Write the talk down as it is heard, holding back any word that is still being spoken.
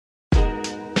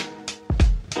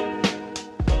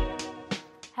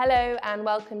Hello and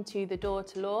welcome to The Door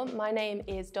to Law. My name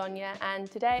is Donya and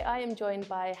today I am joined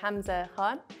by Hamza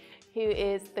Khan, who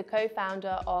is the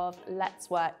co-founder of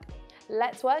Letswork.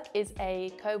 Letswork is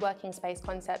a co-working space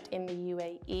concept in the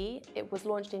UAE. It was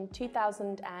launched in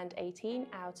 2018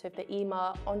 out of the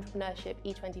EMA Entrepreneurship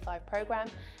E25 program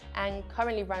and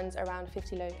currently runs around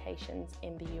 50 locations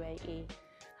in the UAE.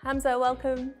 Hamza,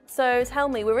 welcome. So tell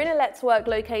me, we're in a Letswork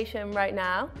location right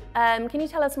now. Can you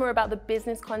tell us more about the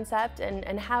business concept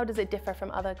and how does it differ from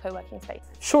other co-working spaces?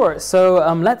 Sure. So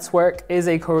Letswork is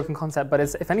a co-working concept, but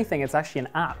if anything, it's actually an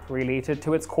app really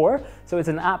to its core. So it's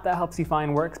an app that helps you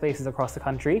find workspaces across the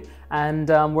country. And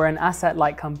we're an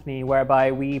asset-light company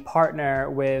whereby we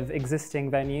partner with existing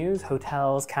venues,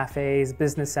 hotels, cafes,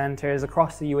 business centers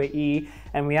across the UAE,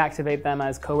 and we activate them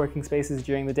as co-working spaces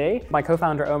during the day. My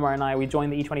co-founder Omar and I, we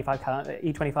joined the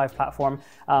E25 platform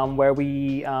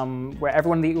where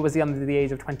everyone was under the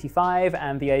age of 25,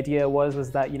 and the idea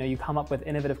was that you come up with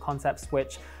innovative concepts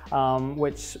which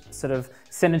sort of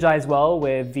synergize well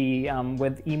with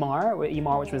EMAR,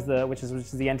 which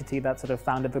is the entity that sort of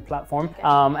founded the platform.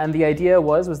 And the idea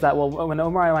was that when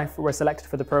Omar and I were selected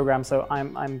for the program, so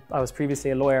I was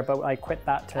previously a lawyer, but I quit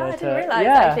that to. I didn't realize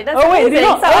yeah. actually. That's amazing. Wait, did you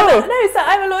not? So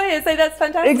I'm a lawyer, so that's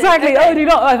fantastic. Exactly. Okay. Oh, do you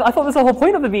not? I thought that's the whole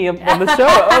point of me on the show.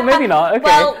 Oh, maybe not. Okay.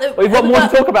 Well, we've got more to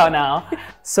talk about now.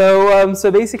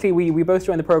 So basically, we both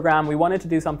joined the program. We wanted to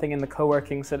do something in the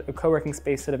co-working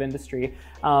space sort of industry.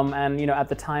 And at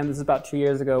the time, this is about 2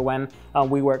 years ago, when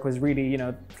WeWork was really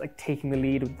like taking the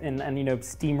lead and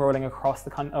steamrolling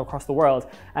across the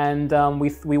world. And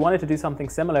we wanted to do something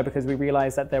similar because we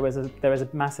realized that there was a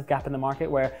massive gap in the market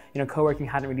where co-working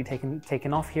hadn't really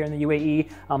taken off here in the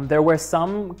UAE. There were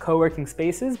some co-working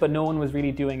spaces, but no one was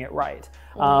really doing it right.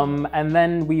 And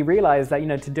then we realized that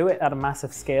to do it at a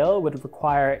massive scale would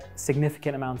require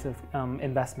significant amounts of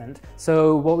investment.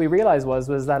 So what we realized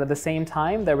was that at the same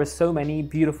time there were so many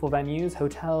beautiful venues,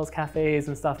 hotels, cafes,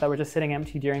 and stuff that were just sitting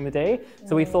empty during the day.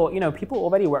 So we thought, people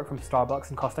already work from Starbucks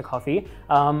and Costa Coffee,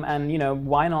 and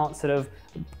why not sort of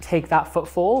take that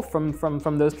footfall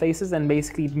from those places and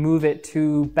basically move it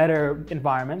to better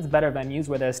environments, better venues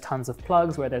where there's tons of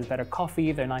plugs, where there's better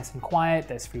coffee, they're nice and quiet,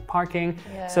 there's free parking.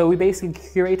 Yeah. So we basically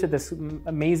curated this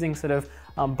amazing sort of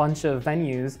bunch of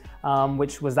venues,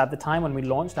 which was at the time when we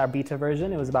launched our beta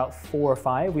version, it was about 4 or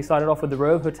 5. We started off with the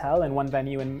Rove Hotel in one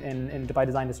venue in Dubai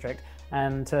Design District,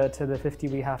 and to the 50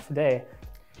 we have today.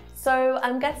 So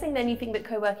I'm guessing then you think that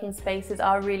co-working spaces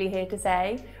are really here to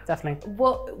stay. Definitely.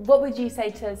 What would you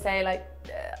say to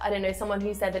I don't know, someone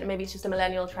who said that maybe it's just a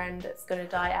millennial trend that's going to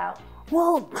die out?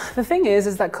 Well, the thing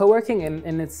is that co-working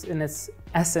in its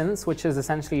essence, which is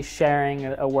essentially sharing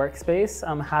a workspace,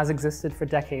 has existed for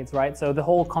decades, right? So the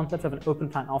whole concept of an open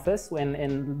plan office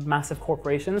in massive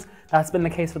corporations, that's been the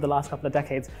case for the last couple of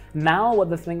decades. Now, what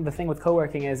the thing with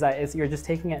co-working is that you're just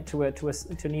taking it to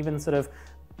an even sort of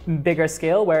bigger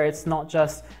scale, where it's not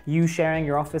just you sharing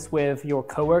your office with your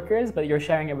coworkers, but you're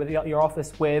sharing it with your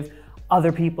office with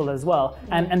other people as well.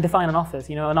 And define an office.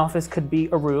 An office could be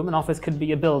a room, an office could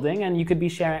be a building, and you could be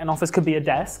sharing, an office could be a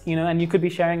desk, and you could be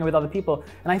sharing it with other people.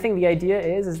 And I think the idea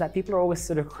is that people are always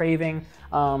sort of craving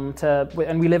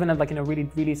and we live in a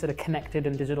really, really sort of connected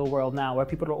and digital world now, where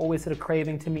people are always sort of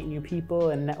craving to meet new people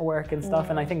and network and stuff.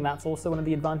 And I think that's also one of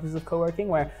the advantages of co-working,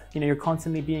 where you're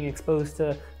constantly being exposed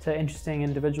to interesting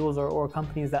individuals or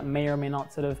companies that may or may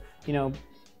not sort of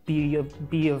be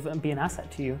an asset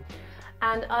to you.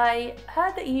 And I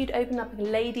heard that you'd open up a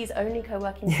ladies-only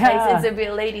co-working space in a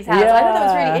real ladies' house. I thought that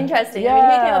was really interesting. Yeah. I mean,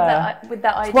 who came up with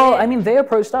that idea? Well, I mean, they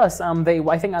approached us. I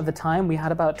think at the time we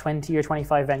had about 20 or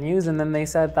 25 venues, and then they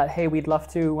said that, hey, we'd love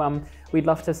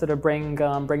to sort of bring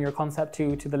your concept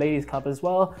to the ladies' club as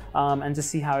well, and just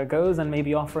see how it goes, and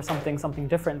maybe offer something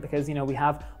different, because we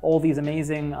have all these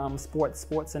amazing sports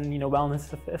and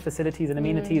wellness facilities and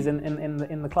amenities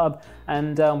in the club,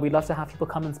 and we'd love to have people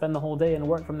come and spend the whole day and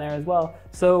work from there as well.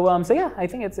 So yeah, I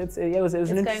think it was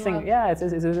an interesting it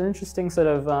was an interesting sort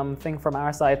of thing from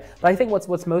our side. But I think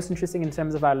what's most interesting in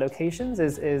terms of our locations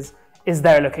is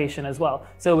their location as well.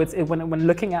 So when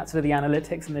looking at sort of the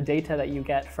analytics and the data that you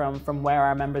get from where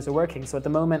our members are working. So at the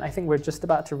moment, I think we're just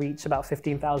about to reach about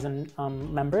 15,000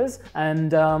 members,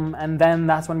 and then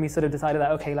that's when we sort of decided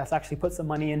that, okay, let's actually put some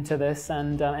money into this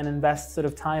and invest sort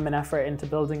of time and effort into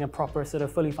building a proper sort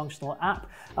of fully functional app.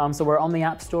 So we're on the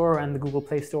App Store and the Google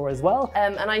Play Store as well.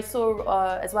 And I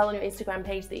saw as well on your Instagram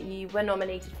page that you were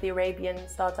nominated for the Arabian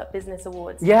Startup Business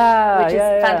Awards. Yeah, which is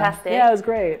fantastic. Yeah, it was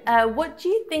great. What do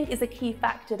you think is a key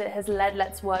factor that has led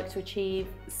Letswork to achieve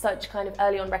such kind of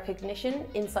early on recognition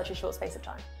in such a short space of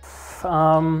time?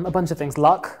 A bunch of things.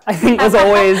 Luck, I think, as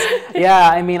always. Yeah,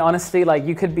 I mean, honestly, like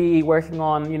you could be working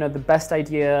on, you know, the best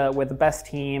idea with the best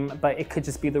team, but it could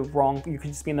just be you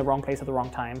could just be in the wrong place at the wrong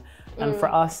time. And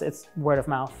for us, it's word of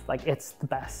mouth. Like, it's the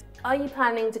best. Are you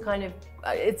planning to kind of,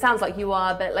 it sounds like you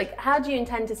are, but like, how do you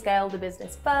intend to scale the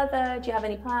business further? Do you have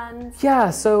any plans? Yeah,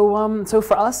 so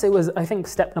for us, it was, I think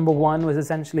step number one was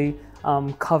essentially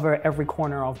cover every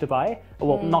corner of Dubai.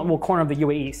 Well, corner of the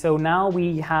UAE. So now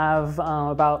we have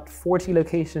about 40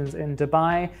 locations in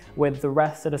Dubai, with the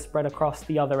rest that are spread across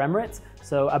the other Emirates.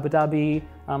 So Abu Dhabi,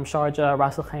 Sharjah,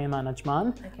 Ras Al Khaimah, and Ajman.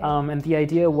 Okay. And the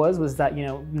idea was that, you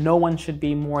know, no one should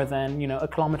be more than, you know, a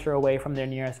kilometer away from their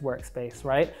nearest workspace,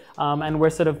 right? And we're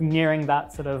sort of nearing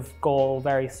that sort of goal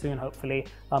very soon, hopefully,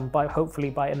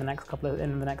 by in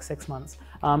the next 6 months.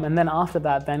 And then after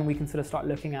that, then we can sort of start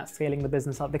looking at scaling the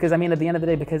business up. Because I mean, at the end of the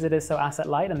day, because it is so asset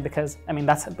light, and because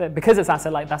it's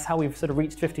asset light, that's how we've sort of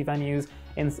reached 50 venues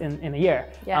in a year.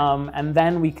 Yeah. And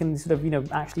then we can sort of, you know,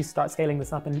 actually start scaling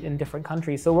this up in different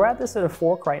countries. So we're at this sort of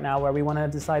fork right now where we want to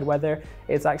decide whether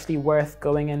it's actually worth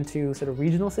going into sort of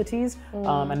regional cities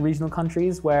and regional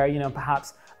countries where, you know,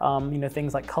 perhaps you know,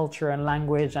 things like culture and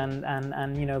language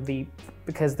and you know,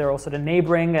 because they're all sort of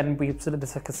neighboring, and we sort of,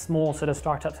 there's like a small sort of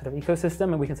startup sort of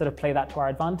ecosystem, and we can sort of play that to our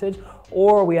advantage.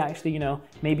 Or we actually, you know,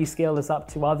 maybe scale this up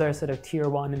to other sort of tier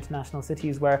 1 international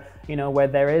cities where, you know, where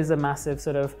there is a massive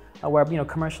sort of where, you know,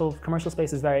 commercial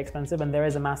space is very expensive, and there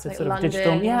is a massive like sort London, of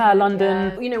digital,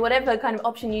 London. Yeah. You know, whatever kind of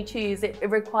option you choose, it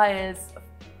requires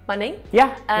money.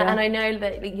 Yeah. And I know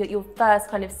that your first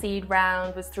kind of seed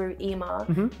round was through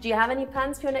EMA. Do you have any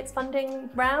plans for your next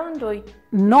funding round, or?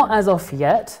 Not as of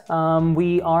yet.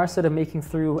 We are sort of making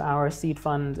through our seed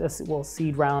fund,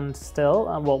 seed round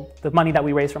still. The money that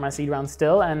we raise from our seed round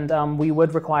still, and we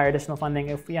would require additional funding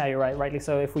if, yeah, you're right, rightly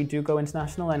so, if we do go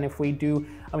international, and if we do,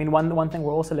 I mean, one thing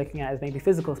we're also looking at is maybe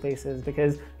physical spaces,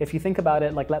 because if you think about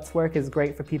it, like Letswork is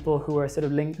great for people who are sort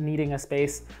of needing a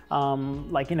space,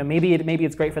 like, you know, maybe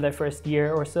it's great for their first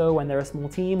year or so when they're a small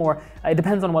team, or it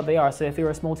depends on what they are. So if you're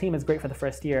a small team, it's great for the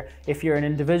first year. If you're an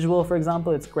individual, for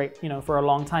example, it's great, you know, for a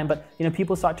long time. But, you know,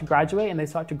 people start to graduate and they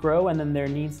start to grow, and then their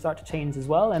needs start to change as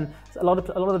well. And a lot of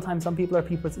the time, a lot of the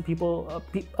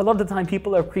time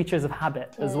people are creatures of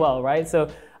habit as well, right? So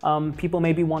people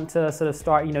maybe want to sort of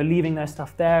start, you know, leaving their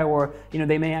stuff there, or, you know,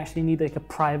 they may actually need like a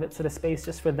private sort of space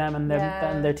just for them and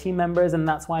their team members, and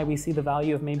that's why we see the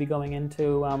value of maybe going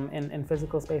into in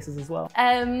physical spaces as well.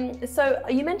 So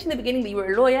you mentioned at the beginning that you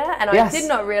were a lawyer, and yes. I did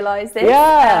not realize this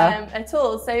at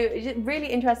all. So really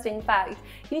interesting fact.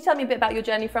 Can you tell me a bit about your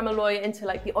journey from a lawyer into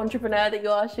like the entrepreneur that you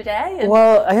are today?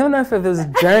 Well, I don't know if it was a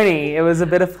journey. It was a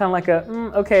bit of kind of like a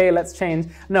okay, let's change.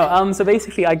 No, so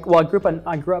basically, I grew up in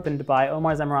Dubai.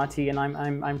 Omar's Emirati and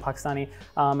I'm Pakistani,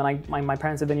 and my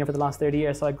parents have been here for the last 30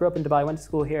 years. So I grew up in Dubai, went to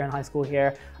school here and high school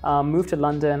here, moved to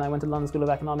London. I went to London School of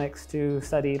Economics to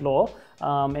study law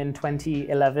in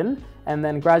 2011, and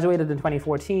then graduated in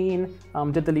 2014,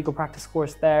 did the legal practice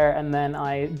course there, and then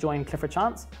I joined Clifford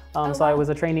Chance. So I was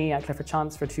a trainee at Clifford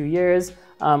Chance for 2 years.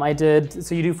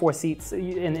 So you do 4 seats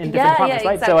in different departments,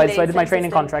 right? Exactly. So I did my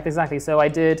training contract, exactly. So I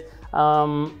did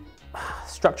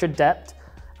structured debt,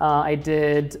 I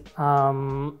did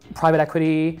private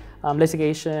equity,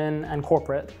 litigation, and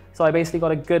corporate. So I basically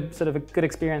got a good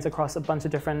experience across a bunch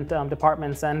of different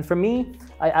departments. And for me,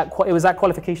 it was at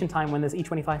qualification time when this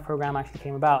E25 program actually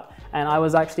came about, and I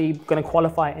was actually going to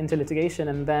qualify into litigation,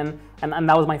 and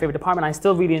that was my favorite department. I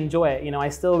still really enjoy it. You know, I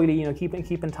still really, you know, keep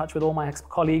in touch with all my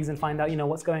ex-colleagues and find out, you know,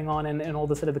 what's going on in all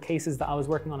the sort of the cases that I was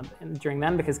working on during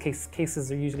then, because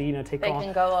cases are usually, you know, they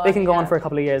can go on for a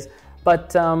couple of years.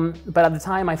 But at the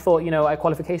time, I thought, you know, at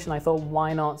qualification, I thought,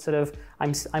 why not sort of,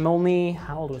 I'm only,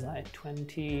 how old was I?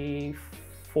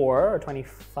 24 or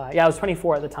 25? Yeah, I was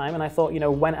 24 at the time, and I thought, you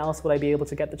know, when else would I be able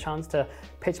to get the chance to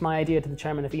pitch my idea to the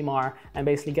chairman of EMAR and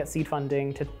basically get seed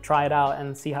funding to try it out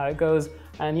and see how it goes.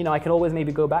 And, you know, I could always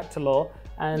maybe go back to law.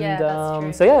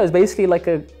 And so yeah, it was basically like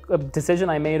a decision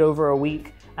I made over a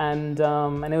week. And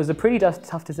it was a pretty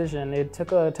tough decision. It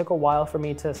took a while for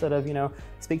me to sort of, you know,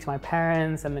 speak to my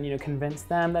parents and then, you know, convince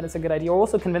them that it's a good idea, or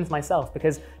also convince myself,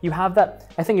 because you have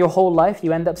that, I think your whole life,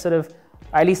 you end up sort of,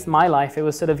 at least my life, it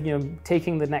was sort of, you know,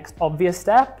 taking the next obvious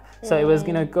step. So it was,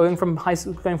 you know, going from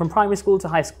primary school to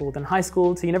high school, then high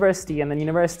school to university, and then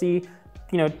university,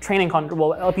 you know, training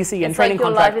LPC and training contract. It's like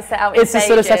your life is set out in It's just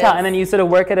sort of set out, and then you sort of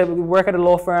work at a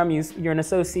law firm. You're an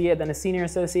associate, then a senior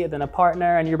associate, then a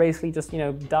partner, and you're basically just, you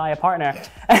know, die a partner.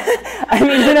 I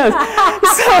mean, who knows?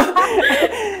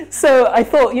 So so I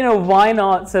thought, you know, why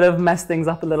not sort of mess things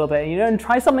up a little bit, you know, and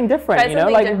try something different, you know,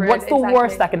 like what's the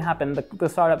worst that can happen? The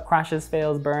startup crashes,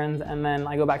 fails, burns, and then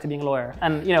I go back to being a lawyer.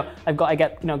 And, you know, I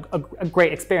get, you know, a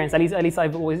great experience. At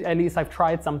least I've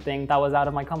tried something that was out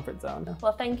of my comfort zone.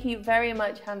 Well, thank you very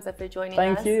much, Hamza, for joining us.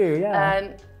 Thank you,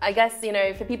 yeah. I guess, you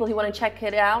know, for people who want to check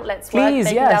it out, Letswork, please,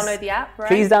 they can download the app, right?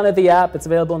 Please download the app. It's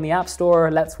available in the App Store.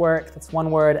 Letswork, that's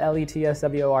one word,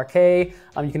 Letswork.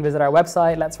 You can visit our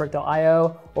website,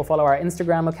 letswork.io, or follow our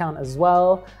Instagram account as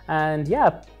well. And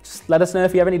yeah, just let us know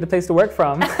if you ever need a place to work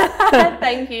from.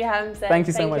 Thank you, Hamza. Thank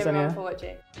you so much, everyone Anya. for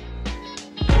watching.